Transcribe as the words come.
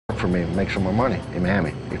For me, make some more money in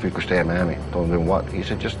Miami. If we could stay in Miami, told him what? He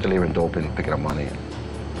said just delivering dope and picking up money.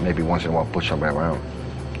 And maybe once in a while push somebody around.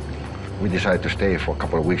 We decided to stay for a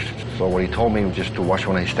couple of weeks. So what he told me was just to watch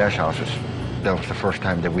one of his stash houses. That was the first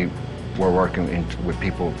time that we were working with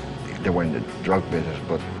people that were in the drug business,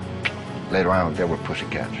 but later on they were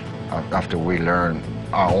pussycats. After we learned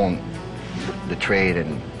our own, the trade,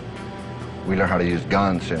 and we learned how to use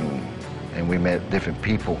guns, and we met different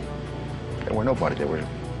people. They were nobody, they were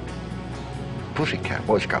pussycat,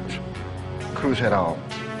 Boy Scouts. Cruz had our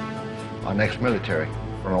ex-military,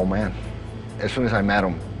 an old man. As soon as I met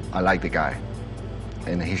him, I liked the guy.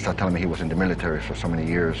 And he started telling me he was in the military for so many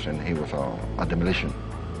years, and he was a demolition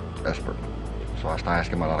expert. So I started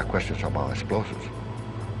asking him a lot of questions about explosives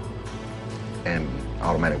and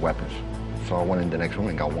automatic weapons. So I went in the next room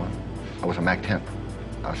and got one. I was a MAC-10.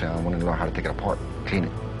 I said, I want to learn how to take it apart, clean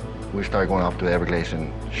it. We started going up to the Everglades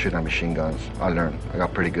and shooting at machine guns. I learned. I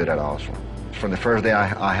got pretty good at it also. From the first day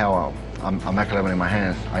I held a Mac-11 in my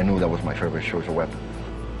hands, I knew that was my favorite choice of weapon.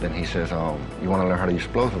 Then he says, you want to learn how to use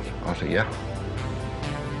explosives? I said, yeah.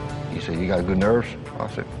 He said, you got good nerves? I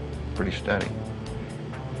said, pretty steady.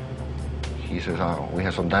 He says, we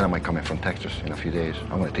have some dynamite coming from Texas in a few days.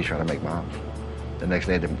 I'm going to teach you how to make bombs. The next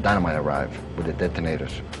day, the dynamite arrived with the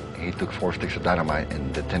detonators. He took 4 sticks of dynamite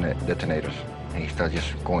and detonators, and he started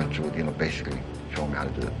just going through it, basically showing me how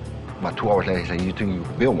to do it. About 2 hours later, he said, you think you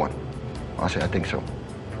could build one? I said, I think so.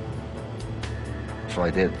 So I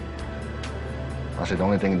did. I said, the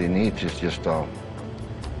only thing they need is just plug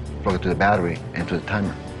it to the battery and to the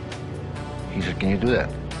timer. He said, can you do that?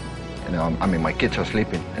 And I mean, my kids are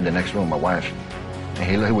sleeping in the next room, my wife.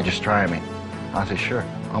 And he was just trying me. I said, sure.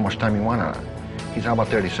 How much time you want on it? He said, about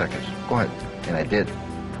 30 seconds. Go ahead. And I did.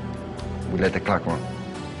 We let the clock run.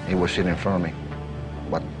 He was sitting in front of me.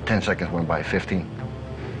 About 10 seconds went by, 15.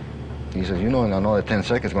 He says, in another 10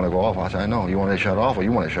 seconds going to go off. I said, I know. You want to shut it off or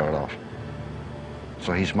you want to shut it off?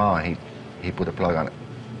 So he smiled and he put the plug on it.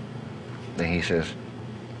 Then he says,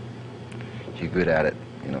 you're good at it.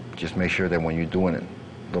 Just make sure that when you're doing it,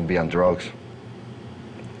 don't be on drugs.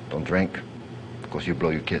 Don't drink, because you blow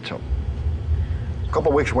your kids up. A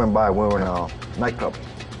couple of weeks went by, we were in a nightclub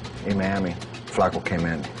in Miami. Flaco came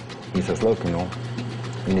in. He says, look,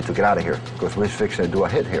 you need to get out of here, because we're fixing to do a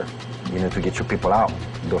hit here. You need to get your people out.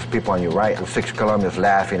 Those people on your right, 6 Colombians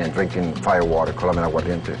laughing and drinking firewater, Colombian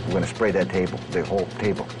aguardiente. We're gonna spray that table, the whole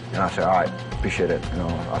table. And I said, all right, appreciate it.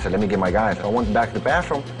 I said, let me get my guys. I went back to the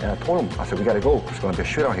bathroom and I told him, I said, we gotta go. There's gonna be a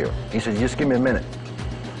shootout here. He said, just give me a minute.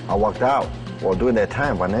 I walked out. Well, during that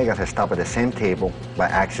time, Vanegas had stopped at the same table by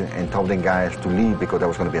accident and told the guys to leave because there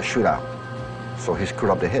was gonna be a shootout. So he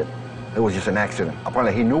screwed up the hit. It was just an accident.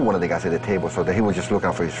 Apparently, he knew one of the guys at the table, so that he was just looking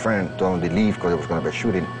out for his friend, told him to leave because there was going to be a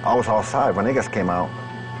shooting. I was outside. Vanegas came out.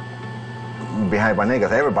 Behind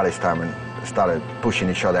Vanegas, everybody started pushing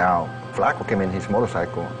each other out. Flaco came in his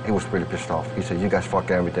motorcycle. He was pretty pissed off. He said, you guys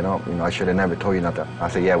fucked everything up. I should have never told you nothing. I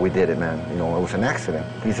said, yeah, we did it, man. It was an accident.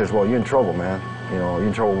 He says, well, you're in trouble, man. You're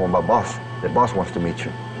in trouble with my boss. The boss wants to meet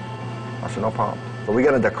you. I said, no problem. So we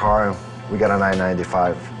got in the car. We got a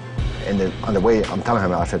 995. And on the way, I'm telling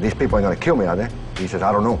him, I said, these people ain't gonna kill me, are they? He says,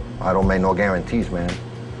 I don't know. I don't make no guarantees, man.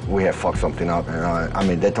 We have fucked something up.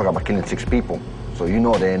 And they talk about killing 6 people. So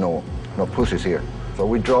there ain't no pussies here. So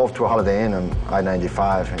we drove to a Holiday Inn on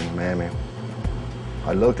I-95 in Miami.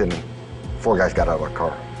 I looked and 4 guys got out of our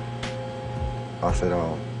car. I said,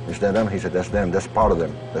 is that them? He said, that's them. That's part of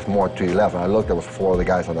them. There's more to your left. And I looked, there was 4 other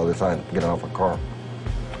guys on the other side getting out of a car.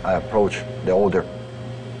 I approached the older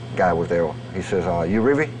guy was there. He says, you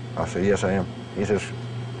Rivi? I said, yes, I am. He says,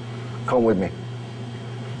 come with me.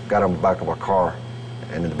 Got on the back of a car,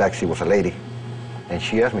 and in the back seat was a lady. And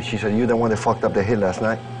she asked me, she said, you the one that fucked up the hit last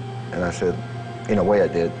night? And I said, in a way I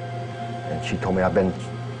did. And she told me I've been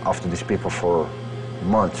after these people for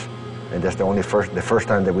months, and that's the first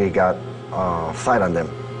time that we got sight on them,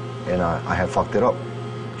 and I had fucked it up.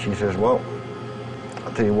 She says, well,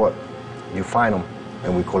 I'll tell you what, you find them,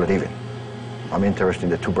 and we call it even. I'm interested in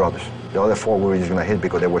the 2 brothers. The other 4 we were just gonna hit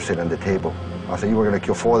because they were sitting on the table. I said, you were gonna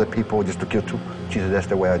kill 4 other people just to kill 2? She said, that's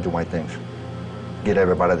the way I do my things. Get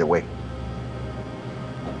everybody out of the way.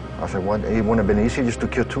 I said, what? It wouldn't have been easy just to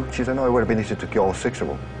kill 2? She said, no, it would have been easy to kill all 6 of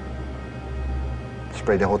them.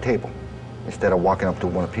 Spray the whole table instead of walking up to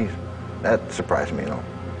 1 apiece. That surprised me,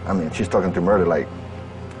 I mean, she's talking to murder like.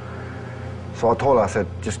 So I told her, I said,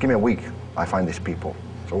 just give me a week. I find these people.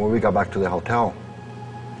 So when we got back to the hotel,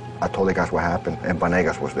 I told the guys what happened, and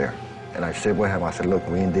Vanegas was there. And I said with him, I said, look,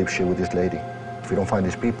 we in deep shit with this lady. If we don't find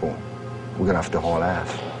these people, we're gonna have to haul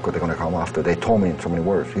ass, because they're gonna come after. They told me in so many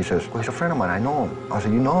words. He says, well, he's a friend of mine, I know him. I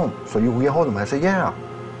said, you know him? So you hold him? I said, yeah.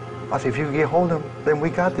 I said, if you can get hold of him, then we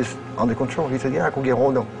got this under control. He said, yeah, I could get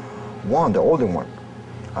hold of one, the older one.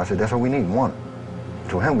 I said, that's all we need, one.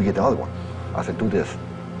 To him, we get the other one. I said, do this.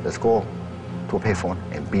 Let's go to a payphone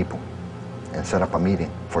and beep him and set up a meeting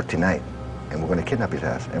for tonight. And we're going to kidnap his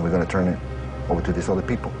ass, and we're going to turn it over to these other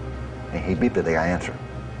people. And he beeped it, the guy answered.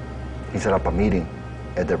 He set up a meeting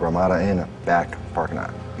at the Ramada Inn back parking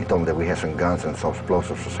lot. He told me that we had some guns and some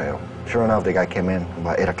explosives for sale. Sure enough, the guy came in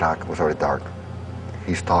about 8 o'clock. It was already dark.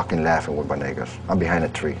 He's talking, laughing with Vanegas. I'm behind a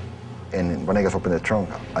tree. And Vanegas opened the trunk.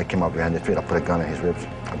 I came up behind the tree. I put a gun in his ribs.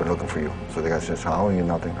 I've been looking for you. So the guy says, how are you?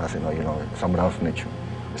 Nothing. I said, no, you know, somebody else needs you.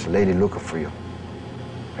 There's a lady looking for you.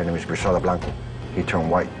 Her name is Griselda Blanco. He turned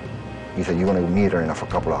white. He said, you're going to meet her in a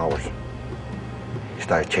couple of hours. He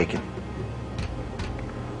started shaking.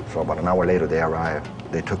 So about an hour later, they arrived.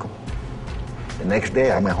 They took him. The next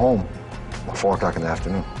day, I'm at home, about 4 o'clock in the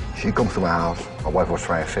afternoon. She comes to my house. My wife was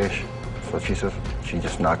frying fish. So she says, she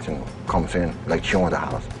just knocks and comes in, like she owns the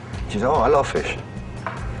house. She said, oh, I love fish.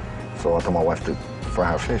 So I told my wife to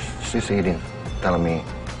fry her fish. She's eating, telling me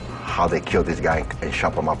how they killed this guy and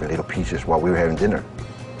chop him up in little pieces while we were having dinner.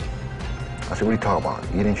 I said, what are you talking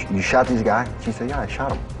about? You shot this guy? She said, yeah, I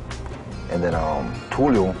shot him. And then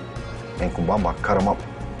Tulio and Kumbamba cut him up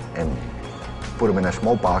and put him in a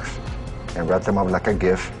small box and wrapped him up like a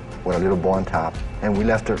gift with a little bow on top. And we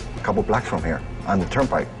left her a couple blocks from here on the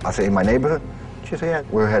turnpike. I said, in my neighborhood? She said,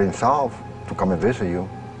 yeah, we're heading south to come and visit you.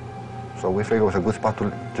 So we figured it was a good spot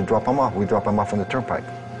to drop him off. We dropped him off on the turnpike.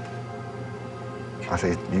 I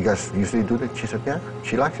said, you guys usually do that? She said, yeah,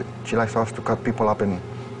 she likes it. She likes us to cut people up and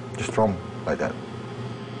just throw them like that.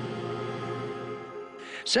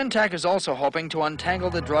 Syntac is also hoping to untangle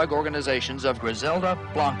the drug organizations of Griselda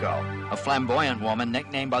Blanco, a flamboyant woman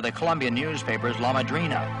nicknamed by the Colombian newspapers La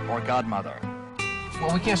Madrina, or Godmother.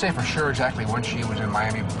 Well, we can't say for sure exactly when she was in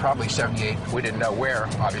Miami, probably 78. We didn't know where,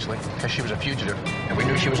 obviously, because she was a fugitive, and we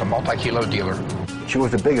knew she was a multi-kilo dealer. She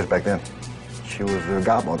was the biggest back then. She was the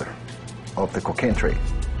godmother of the cocaine trade.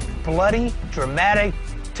 Bloody, dramatic,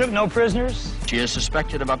 took no prisoners. She is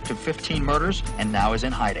suspected of up to 15 murders and now is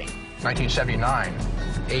in hiding. 1979,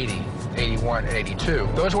 80, 81, and 82.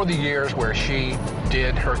 Those were the years where she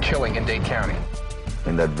did her killing in Dade County.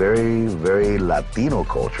 In that very, very Latino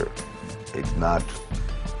culture, it's not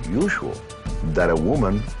usual that a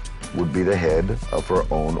woman would be the head of her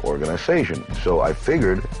own organization. So I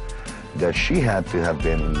figured that she had to have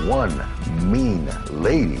been one mean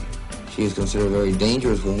lady. She is considered a very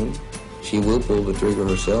dangerous woman. She will pull the trigger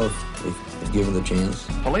herself if given the chance.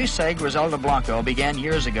 Police say Griselda Blanco began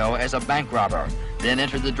years ago as a bank robber, then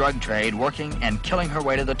entered the drug trade, working and killing her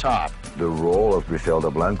way to the top. The role of Griselda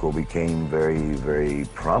Blanco became very, very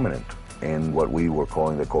prominent in what we were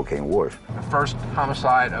calling the cocaine wars. The first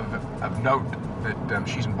homicide of note that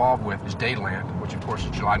she's involved with is Dadeland, which of course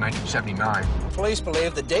is July 1979. Police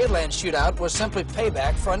believe the Dadeland shootout was simply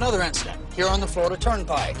payback for another incident here on the Florida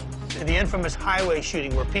Turnpike. The infamous highway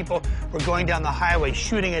shooting where people were going down the highway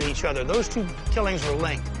shooting at each other. Those two killings were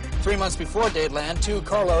linked. 3 months before Dadeland, 2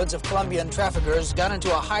 carloads of Colombian traffickers got into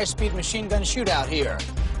a high-speed machine gun shootout here.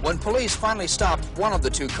 When police finally stopped one of the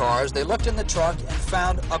 2 cars, they looked in the trunk and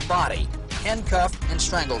found a body, handcuffed and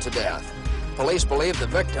strangled to death. Police believe the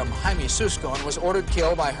victim, Jaime Suscon, was ordered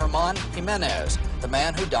killed by Herman Jimenez, the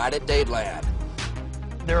man who died at Dadeland.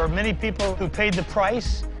 There are many people who paid the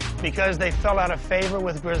price because they fell out of favor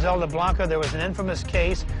with Griselda Blanco. There was an infamous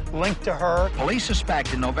case linked to her. Police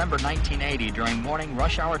suspect in November 1980, during morning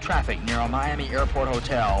rush hour traffic near a Miami airport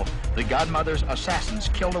hotel, the Godmother's assassins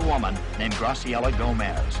killed a woman named Graciela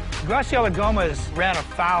Gomez. Graciela Gomez ran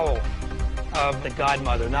afoul of the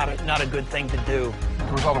Godmother, not a good thing to do.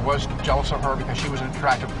 Griselda was jealous of her because she was an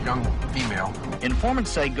attractive young female.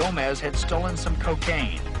 Informants say Gomez had stolen some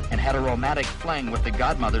cocaine and had a romantic fling with the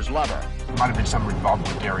Godmother's lover. There might have been some involved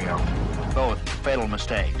with Dario. Both fatal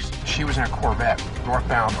mistakes. She was in a Corvette,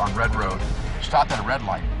 northbound on Red Road, stopped at a red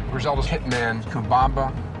light. Griselda's hitmen,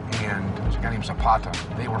 Kumbamba and there's a guy named Zapata,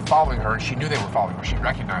 they were following her, and she knew they were following her. She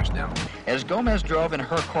recognized them. As Gomez drove in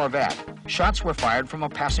her Corvette, shots were fired from a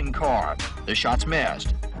passing car. The shots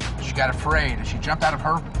missed. She got afraid, and she jumped out of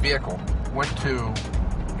her vehicle, went to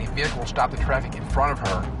a vehicle, stopped the traffic in front of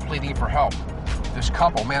her, pleading for help. This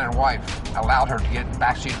couple, man and wife, allowed her to get in the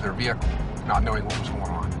backseat of their vehicle, not knowing what was going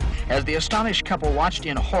on. As the astonished couple watched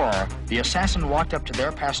in horror, the assassin walked up to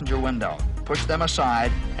their passenger window, pushed them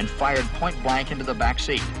aside, and fired point blank into the back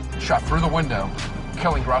seat. Shot through the window,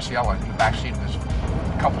 killing Graciela in the backseat of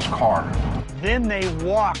this couple's car. Then they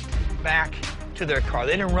walked back to their car.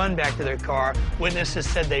 They didn't run back to their car. Witnesses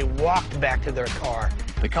said they walked back to their car.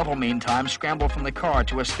 The couple, meantime, scrambled from the car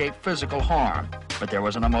to escape physical harm, but there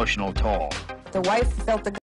was an emotional toll. The wife felt the